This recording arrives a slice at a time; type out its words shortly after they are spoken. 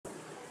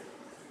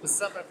What's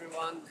up,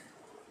 everyone?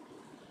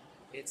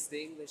 It's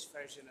the English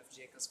version of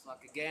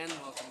JCOSVLOG again.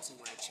 Welcome to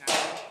my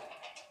channel.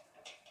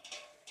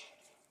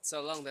 So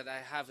long that I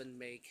haven't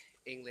made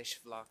English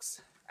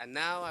vlogs, and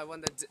now I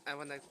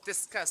wanna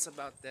discuss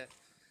about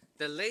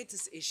the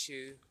latest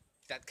issue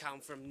that come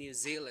from New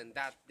Zealand,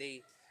 that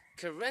the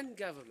current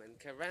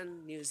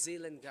New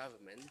Zealand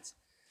government,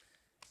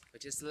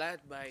 which is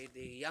led by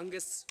the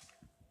youngest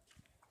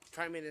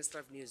Prime Minister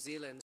of New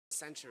Zealand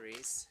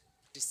centuries,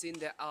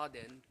 Jacinda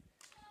Ardern,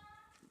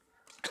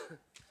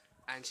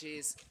 and she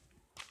is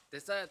the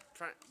third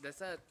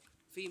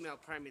female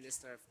Prime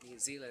Minister of New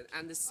Zealand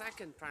and the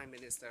second Prime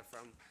Minister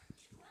from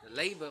the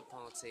Labour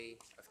Party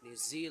of New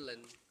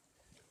Zealand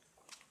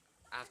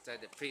after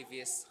the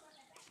previous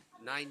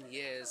 9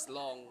 years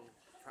long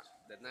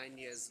the 9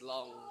 years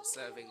long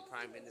serving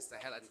Prime Minister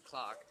Helen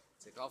Clark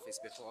took office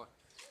before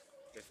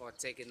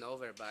taken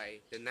over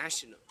by the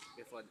national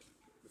before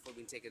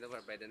being taken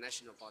over by the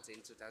National Party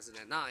in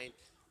 2009.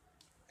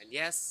 And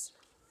yes,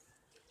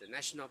 the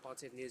National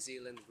Party of New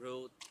Zealand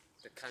ruled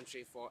the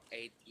country for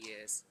 8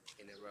 years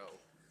in a row.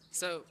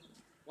 So,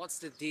 what's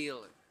the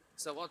deal?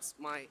 So, what's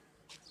my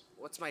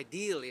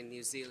deal in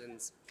New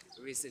Zealand's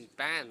recent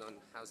ban on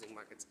housing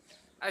markets?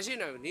 As you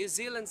know, New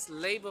Zealand's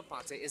Labour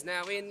Party is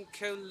now in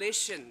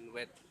coalition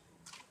with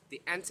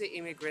the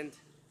anti-immigrant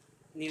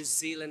New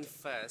Zealand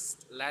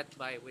First, led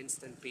by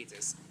Winston.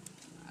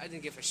 I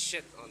didn't give a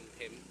shit on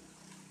him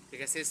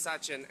because he's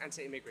such an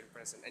anti-immigrant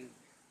person. And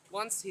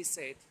once he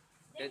said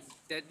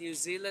that New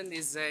Zealand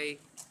is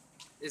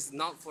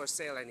not for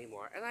sale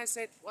anymore, and I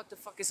said, what the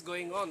fuck is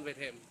going on with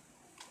him?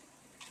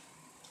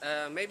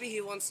 Maybe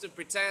he wants to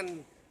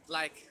pretend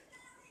like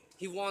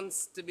he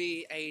wants to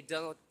be a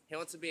Donald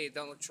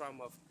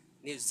Trump of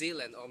New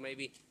Zealand, or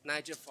maybe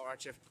Nigel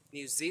Farage of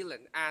New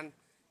Zealand. And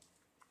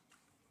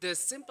the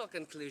simple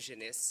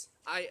conclusion is,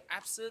 I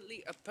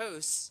absolutely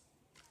oppose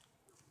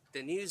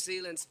the New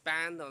Zealand's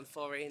ban on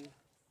foreign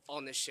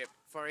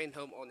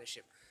home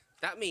ownership.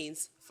 That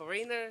means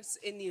foreigners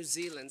in New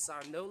Zealand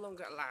are no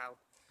longer allowed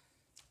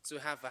to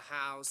have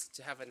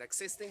an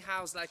existing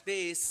house like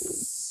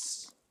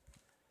this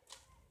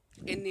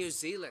in New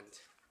Zealand.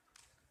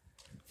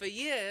 For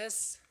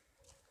years,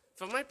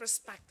 from my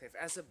perspective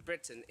as a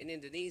Briton in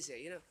Indonesia,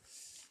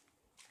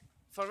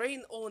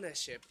 foreign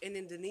ownership in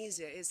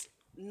Indonesia is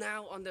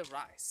now on the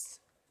rise.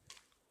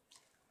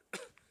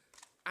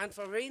 And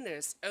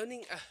foreigners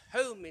owning a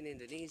home in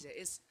Indonesia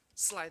is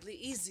slightly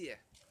easier,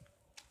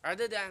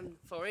 rather than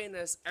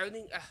foreigners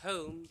owning a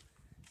home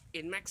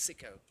in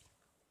Mexico.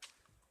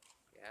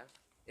 Yeah,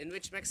 in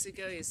which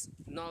Mexico is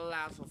not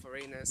allowed for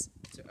foreigners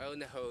to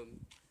own a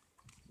home,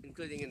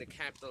 including in the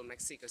capital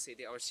Mexico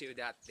City or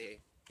Ciudad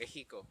de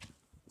Mexico.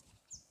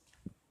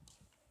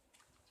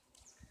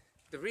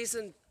 The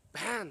recent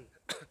ban,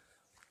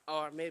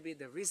 or maybe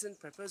the recent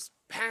proposed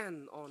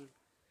ban on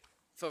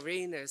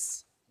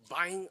foreigners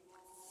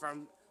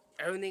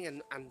owning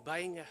and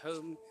buying a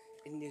home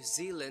in New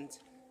Zealand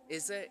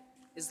is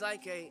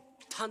like a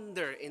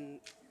thunder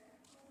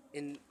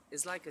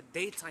is like a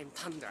daytime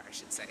thunder, I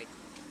should say.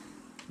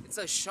 It's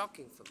so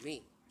shocking for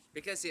me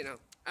because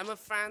I'm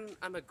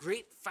a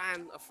great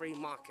fan of free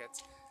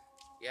markets.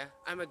 Yeah,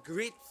 I'm a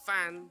great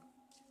fan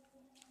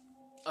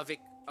of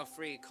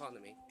free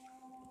economy,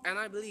 and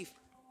I believe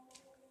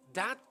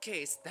that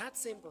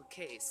simple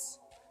case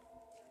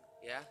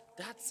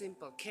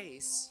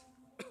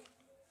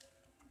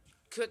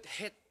could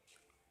hit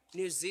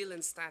New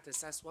Zealand's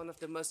status as one of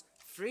the most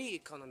free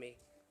economy,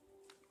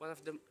 one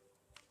of the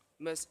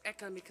most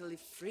economically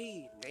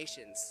free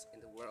nations in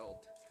the world,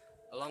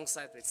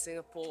 alongside with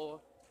Singapore,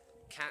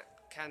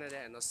 Canada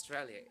and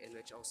Australia, in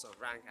which also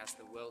rank as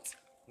the world's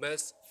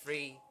most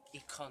free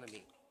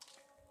economy.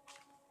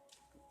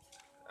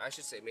 I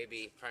should say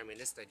maybe Prime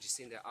Minister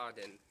Jacinda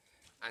Ardern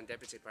and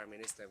Deputy Prime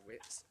Minister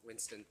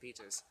Winston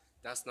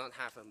does not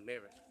have a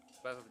mirror.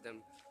 Both of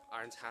them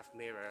aren't have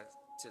mirror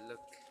to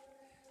look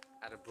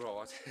at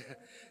abroad.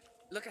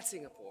 Look at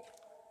Singapore.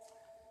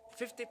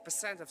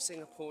 50%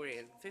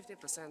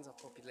 of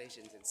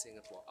populations in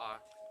Singapore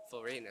are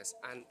foreigners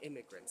and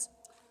immigrants.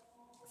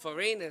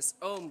 Foreigners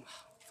own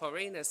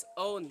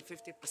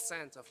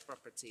 50% of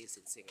properties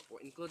in Singapore,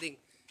 including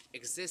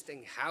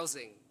existing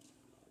housing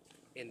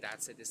in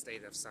that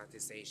city-state of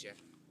Southeast Asia.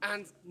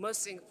 And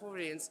most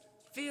Singaporeans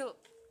feel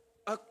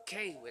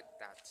okay with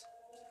that.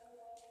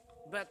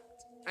 But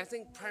I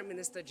think Prime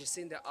Minister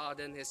Jacinda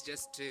Ardern is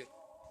just too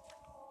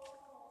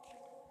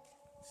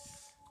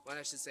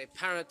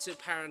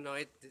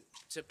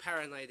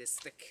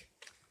paranoidistic.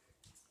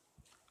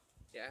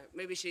 Yeah,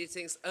 maybe she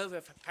thinks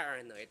over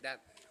paranoid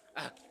that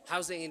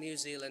housing in New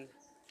Zealand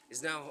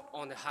is now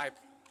on the hype.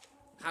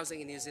 Housing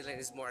in New Zealand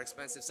is more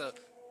expensive, so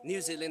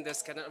New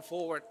Zealanders cannot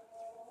afford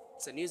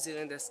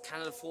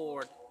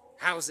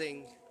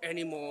housing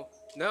anymore.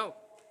 No,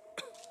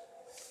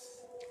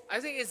 I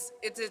think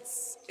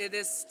it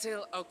is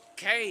still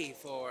okay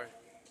for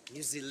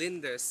New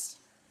Zealanders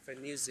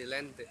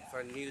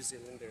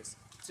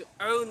to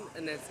own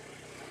an.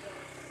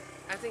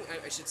 I think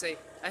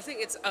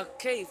it's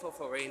okay for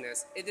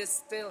foreigners. It is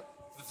still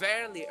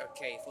very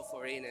okay for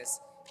foreigners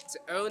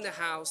to own a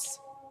house,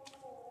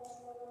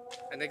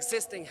 an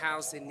existing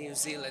house in New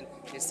Zealand,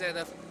 instead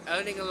of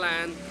owning a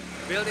land,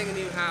 building a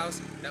new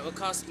house that will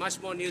cost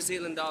much more New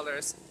Zealand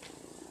dollars.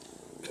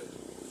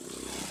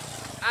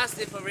 As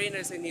the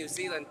foreigners in New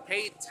Zealand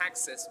pay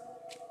taxes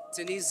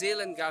to New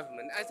Zealand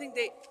government, I think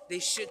they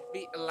should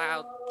be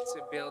allowed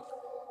to build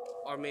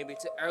or maybe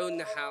to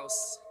own a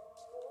house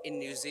in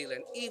New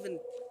Zealand, even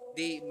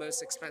the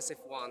most expensive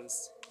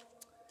ones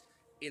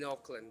in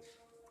Auckland.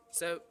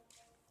 So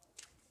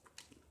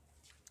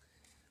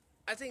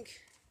I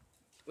think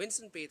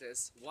Winston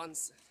Peters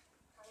wants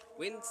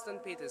Winston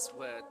Peters'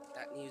 word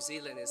that New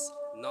Zealand is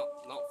no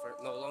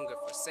longer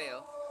for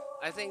sale.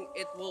 I think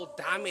it will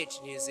damage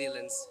New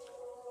Zealand's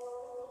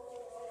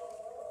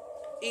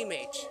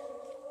image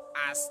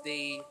as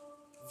the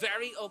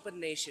very open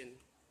nation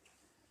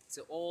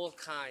to all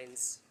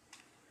kinds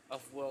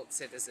of world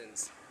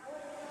citizens.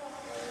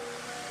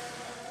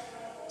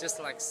 Just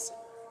like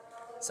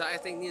so, I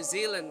think New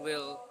Zealand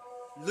will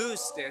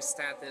lose their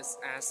status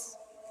as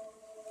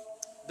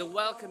the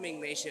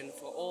welcoming nation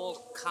for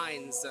all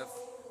kinds of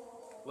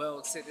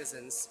world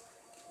citizens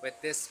with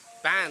this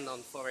ban on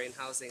foreign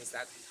housings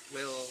that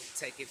will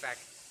take effect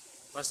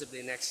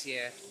possibly next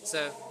year.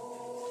 So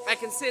I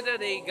consider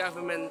the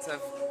government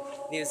of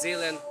New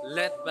Zealand,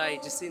 led by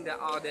Jacinda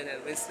Ardern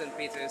and Winston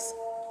Peters,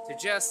 to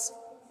just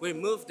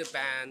remove the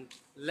ban,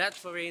 let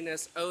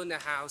foreigners own a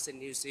house in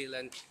New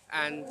Zealand,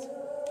 and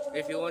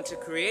if you want to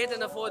create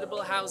an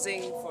affordable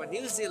housing for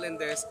New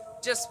Zealanders,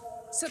 just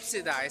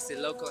subsidize the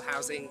local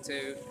housing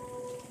to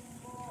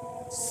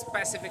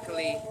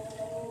specifically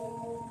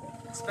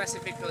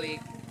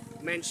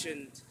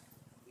mentioned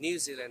New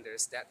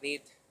Zealanders that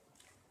need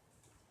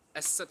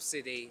a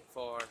subsidy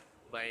for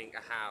buying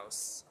a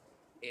house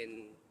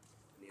in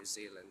New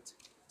Zealand.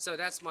 So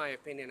that's my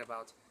opinion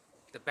about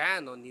the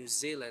ban on New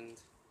Zealand,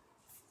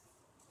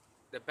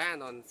 the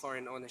ban on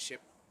foreign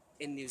ownership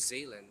in New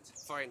Zealand,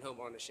 foreign home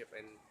ownership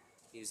in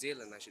New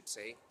Zealand, I should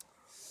say.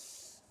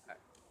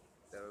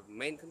 The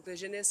main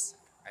conclusion is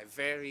I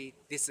very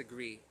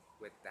disagree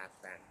with that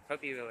ban.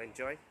 Hope you will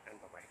enjoy, and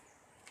bye-bye.